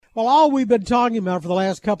Well, all we've been talking about for the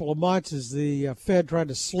last couple of months is the Fed trying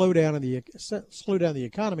to slow down the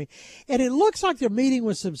economy, and it looks like they're meeting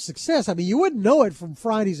with some success. I mean, you wouldn't know it from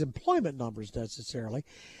Friday's employment numbers necessarily,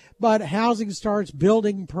 but housing starts,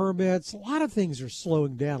 building permits, a lot of things are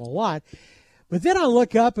slowing down a lot. But then I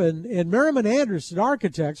look up and Merriman Anderson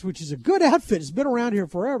Architects, which is a good outfit, has been around here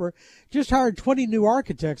forever, just hired 20 new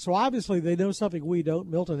architects. So obviously they know something we don't.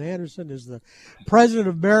 Milton Anderson is the president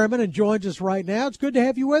of Merriman and joins us right now. It's good to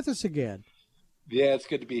have you with us again. Yeah, it's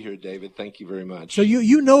good to be here, David. Thank you very much. So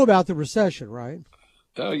you know about the recession, right?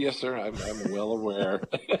 Oh, yes, sir. I'm well aware.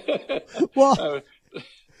 Well,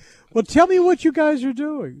 tell me what you guys are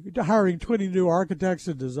doing, hiring 20 new architects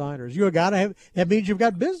and designers. That means you've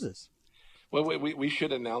got business. Well, we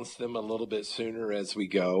should announce them a little bit sooner as we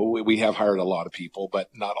go. We have hired a lot of people, but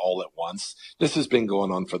not all at once. This has been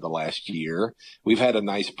going on for the last year. We've had a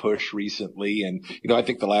nice push recently. And, I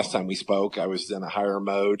think the last time we spoke, I was in a hire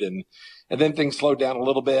mode and then things slowed down a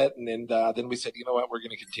little bit. And then we said, you know what, we're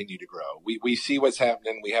going to continue to grow. We see what's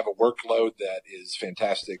happening. We have a workload that is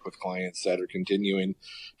fantastic with clients that are continuing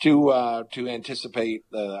to anticipate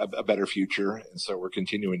a better future. And so we're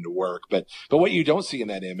continuing to work. But what you don't see in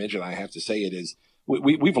that image, and I have to say it, is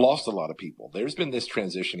we've lost a lot of people. There's been this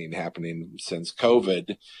transitioning happening since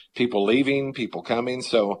COVID, people leaving, people coming.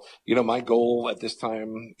 So, my goal at this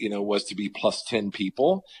time, was to be plus 10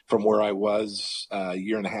 people from where I was a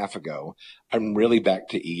year and a half ago. I'm really back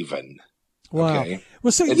to even. Wow. Okay?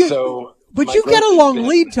 Well, but my you get a growth long has been-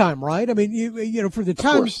 lead time, right? I mean, you for the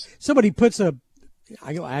time course. somebody puts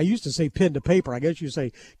I used to say pen to paper. I guess you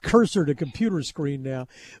say cursor to computer screen now.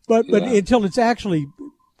 But Yeah. until it's actually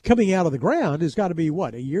coming out of the ground, it's got to be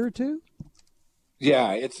what, a year or two?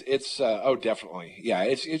 Yeah, it's definitely. Yeah,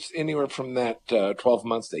 it's anywhere from that 12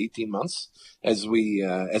 months to 18 months as we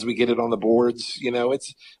get it on the boards. A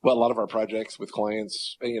lot of our projects with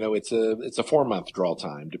clients, it's a 4-month draw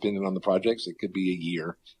time depending on the projects. It could be a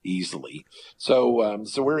year easily. So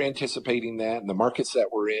we're anticipating that in the markets that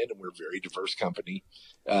we're in, and we're a very diverse company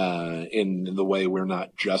in the way we're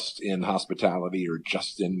not just in hospitality or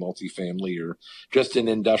just in multifamily or just in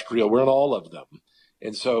industrial. We're in all of them.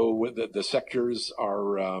 And so the sectors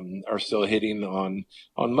are still hitting on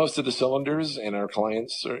most of the cylinders, and our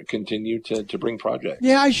clients continue to bring projects.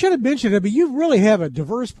 Yeah, I should have mentioned it, but you really have a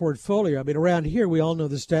diverse portfolio. I mean, around here, we all know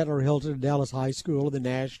the Statler Hilton, Dallas High School, the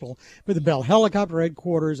National, but the Bell Helicopter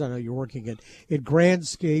Headquarters. I know you're working at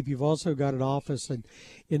Grandscape. You've also got an office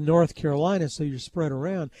in North Carolina, so you're spread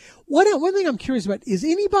around. One thing I'm curious about, is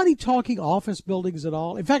anybody talking office buildings at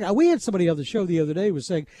all? In fact, we had somebody on the show the other day who was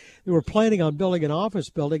saying they were planning on building an office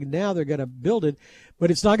building, and now they're going to build it, but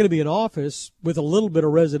it's not going to be an office with a little bit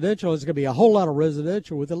of residential. It's going to be a whole lot of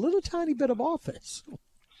residential with a little tiny bit of office.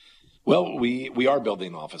 Well, we are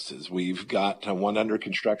building offices. We've got one under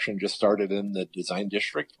construction, just started in the design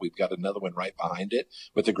district. We've got another one right behind it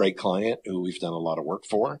with a great client who we've done a lot of work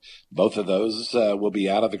for. Both of those will be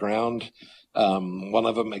out of the ground. One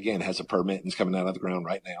of them, again, has a permit and is coming out of the ground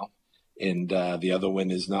right now. And the other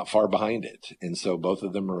one is not far behind it. And so both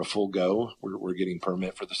of them are a full go. We're getting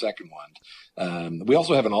permit for the second one. We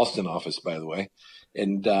also have an Austin office, by the way,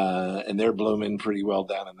 and they're blooming pretty well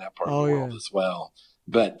down in that part of the world as well.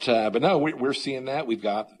 But no, we're seeing that. We've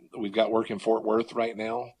got work in Fort Worth right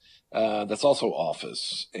now. That's also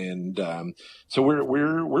office, and so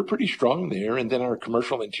we're pretty strong there. And then our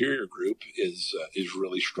commercial interior group is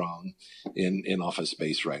really strong in office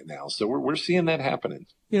space right now. So we're seeing that happening.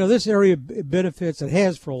 This area benefits, and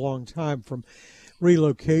has for a long time, from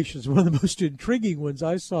relocations. One of the most intriguing ones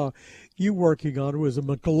I saw you working on was a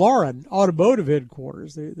McLaren automotive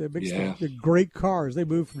headquarters. They makes the great cars. They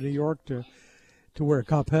moved from New York to where,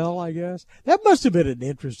 Coppell, I guess. That must have been an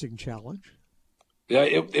interesting challenge. Yeah,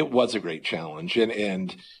 it was a great challenge,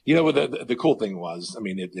 and the cool thing was, I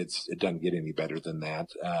mean, it doesn't get any better than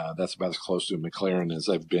that. That's about as close to a McLaren as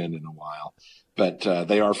I've been in a while. But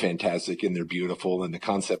they are fantastic, and they're beautiful, and the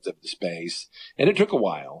concept of the space. And it took a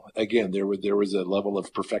while. Again, there was a level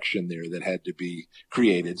of perfection there that had to be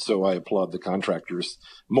created. So I applaud the contractors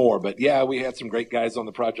more. But yeah, we had some great guys on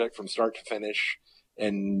the project from start to finish.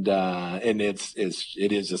 And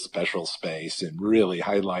it is a special space and really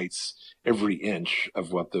highlights every inch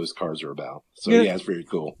of what those cars are about. So yeah, it's very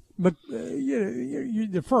cool. But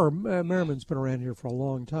the firm Merriman's been around here for a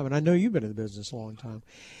long time, and I know you've been in the business a long time.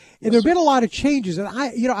 And there've been a lot of changes. And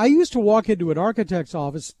I used to walk into an architect's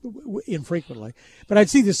office infrequently, but I'd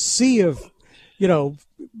see this sea of,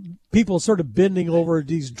 people sort of bending over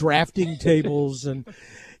these drafting tables and,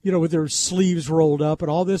 with their sleeves rolled up and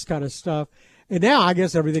all this kind of stuff. And now I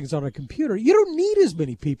guess everything's on a computer. You don't need as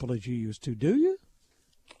many people as you used to, do you?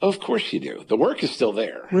 Of course you do. The work is still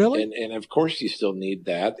there. Really? And of course you still need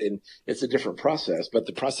that. And it's a different process, but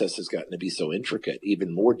the process has gotten to be so intricate,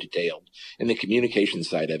 even more detailed. And the communication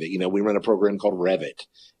side of it, we run a program called Revit,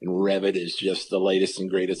 and Revit is just the latest and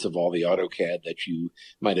greatest of all the AutoCAD that you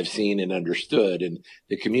might have seen and understood. And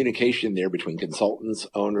the communication there between consultants,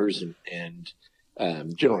 owners, and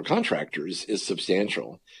general contractors is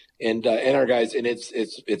substantial. And our guys, and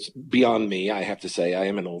it's beyond me. I have to say, I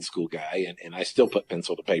am an old school guy, and I still put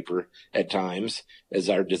pencil to paper at times,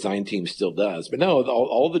 as our design team still does. But no,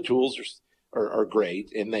 all the tools are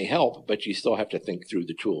great and they help, but you still have to think through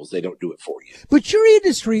the tools. They don't do it for you. But your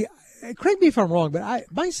industry, correct me if I'm wrong, but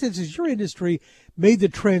my sense is your industry made the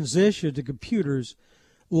transition to computers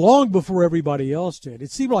long before everybody else did.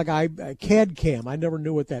 It seemed like CAD CAM. I never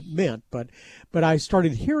knew what that meant, but I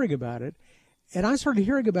started hearing about it. And I started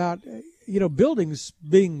hearing about, buildings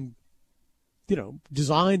being,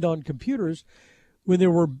 designed on computers when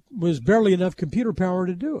there was barely enough computer power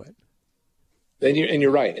to do it. And you're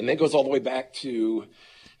right. And that goes all the way back to,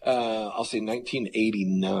 I'll say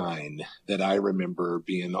 1989, that I remember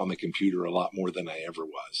being on the computer a lot more than I ever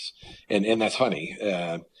was. And that's funny.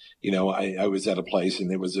 I was at a place and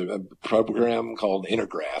there was a program called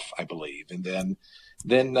Intergraph, I believe. And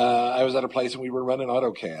then I was at a place and we were running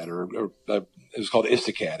AutoCAD, or it was called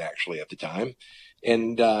Istocad actually at the time.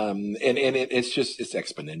 And it's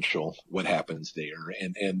exponential what happens there.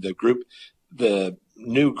 And the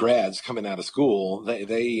new grads coming out of school,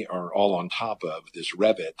 they are all on top of this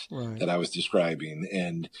Revit that I was describing.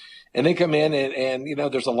 And they come in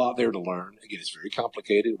and there's a lot there to learn. Again, it's very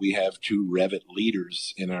complicated. We have 2 Revit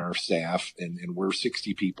leaders in our staff, and we're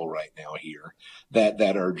 60 people right now here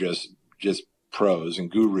that are just pros and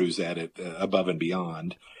gurus at it, above and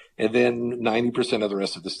beyond. And then 90% of the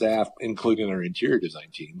rest of the staff, including our interior design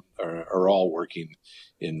team, are all working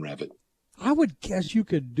in Revit. I would guess you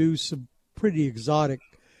could do some pretty exotic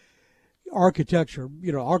architecture,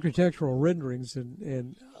 architectural renderings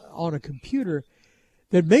and on a computer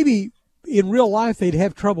that maybe in real life they'd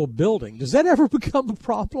have trouble building. Does that ever become a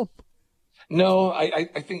problem? No, I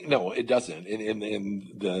think no, it doesn't.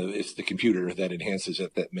 It's the computer that enhances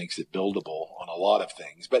it, that makes it buildable on a lot of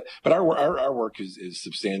things. But our work is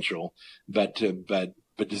substantial, but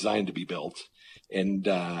designed to be built. And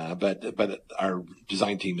but our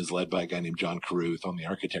design team is led by a guy named John Carruth on the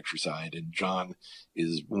architecture side, and John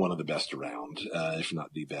is one of the best around, if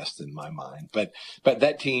not the best in my mind. But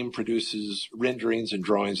that team produces renderings and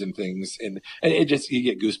drawings and things, and it just, you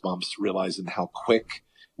get goosebumps realizing how quick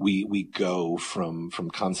we go from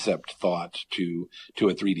concept thought to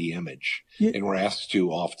a 3D image. Yeah. And we're asked too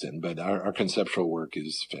often, but our conceptual work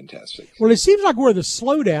is fantastic. Well, it seems like we're the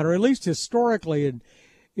slowdown, or at least historically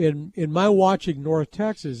in my watching North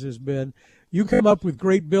Texas has been, you come up with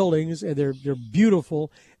great buildings and they're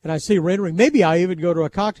beautiful, and I see rendering. Maybe I even go to a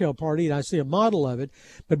cocktail party and I see a model of it,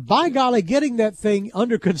 but by golly, getting that thing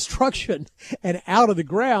under construction and out of the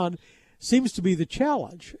ground seems to be the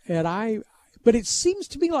challenge. But it seems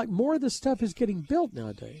to me like more of the stuff is getting built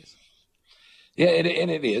nowadays. Yeah,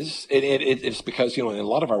 and it is. It's because, in a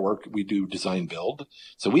lot of our work, we do design build.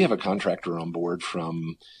 So we have a contractor on board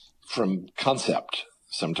from concept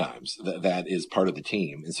sometimes that is part of the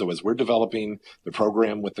team. And so as we're developing the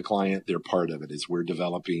program with the client, they're part of it. As we're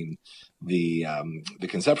developing the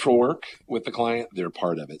conceptual work with the client, they're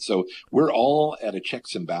part of it. So we're all at a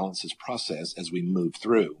checks and balances process as we move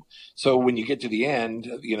through. So when you get to the end,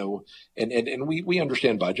 and we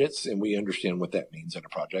understand budgets, and we understand what that means in a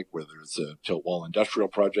project, whether it's a tilt wall industrial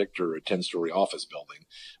project or a 10-story office building.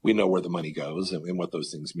 We know where the money goes and what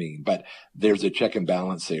those things mean. But there's a check and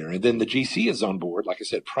balance there. And then the GC is on board, like I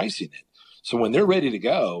said, pricing it. So when they're ready to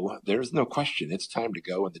go, there's no question. It's time to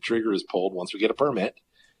go, and the trigger is pulled once we get a permit.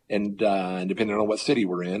 And depending on what city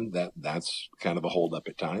we're in, that's kind of a holdup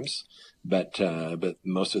at times. But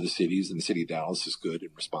most of the cities, and the city of Dallas is good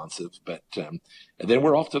and responsive. But and then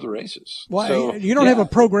we're off to the races. Well, so, you don't have a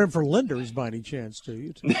program for lenders by any chance, do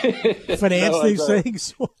you? To finance these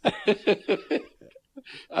things?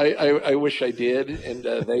 I wish I did, and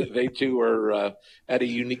they too are at a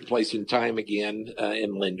unique place in time again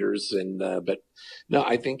in lenders, but no,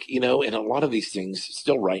 I think and a lot of these things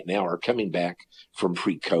still right now are coming back from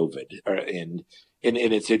pre-COVID, and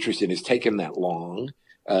it's interesting. It's taken that long.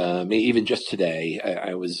 Even just today,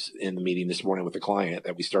 I was in the meeting this morning with a client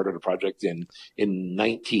that we started a project in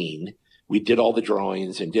 19. We did all the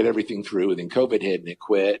drawings and did everything through, and then COVID hit and it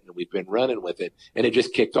quit, and we've been running with it, and it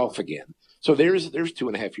just kicked off again. So there's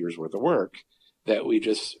 2.5 years worth of work that we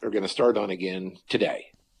just are going to start on again today.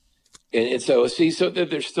 And so, see, so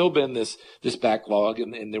there's still been this backlog,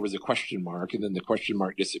 and there was a question mark, and then the question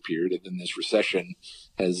mark disappeared, and then this recession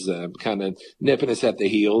has kind of nipping us at the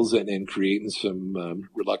heels and creating some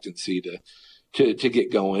reluctancy to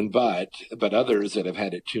get going. But others that have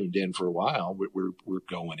had it tuned in for a while, we're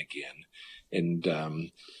going again,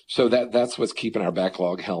 and so that's what's keeping our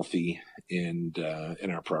backlog healthy and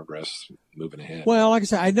our progress moving ahead. Well, like I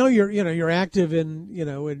said, I know you're active in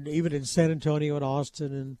even in San Antonio and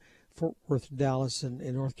Austin and Fort Worth, Dallas, and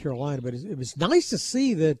North Carolina. But it was nice to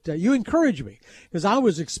see that you encourage me, because I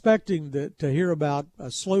was expecting to hear about a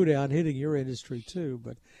slowdown hitting your industry too,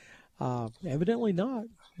 but evidently not.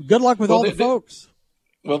 Good luck with all the folks.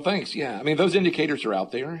 Well, thanks. Yeah, I mean, those indicators are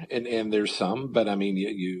out there, and there's some, but I mean,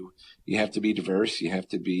 you have to be diverse. You have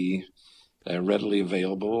to be readily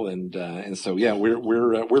available, and so yeah,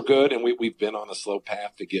 we're good, and we've been on a slow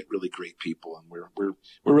path to get really great people, and we're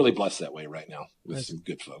really blessed that way right now with some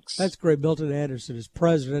good folks. That's great. Milton Anderson is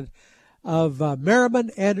president of Merriman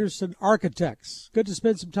Anderson Architects. Good to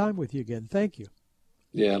spend some time with you again. Thank you.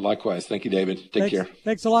 Yeah, likewise. Thank you, David. Take care.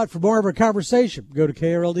 Thanks a lot. For more of our conversation, go to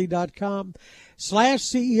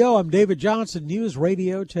krld.com/CEO. I'm David Johnson, News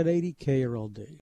Radio 1080 KRLD.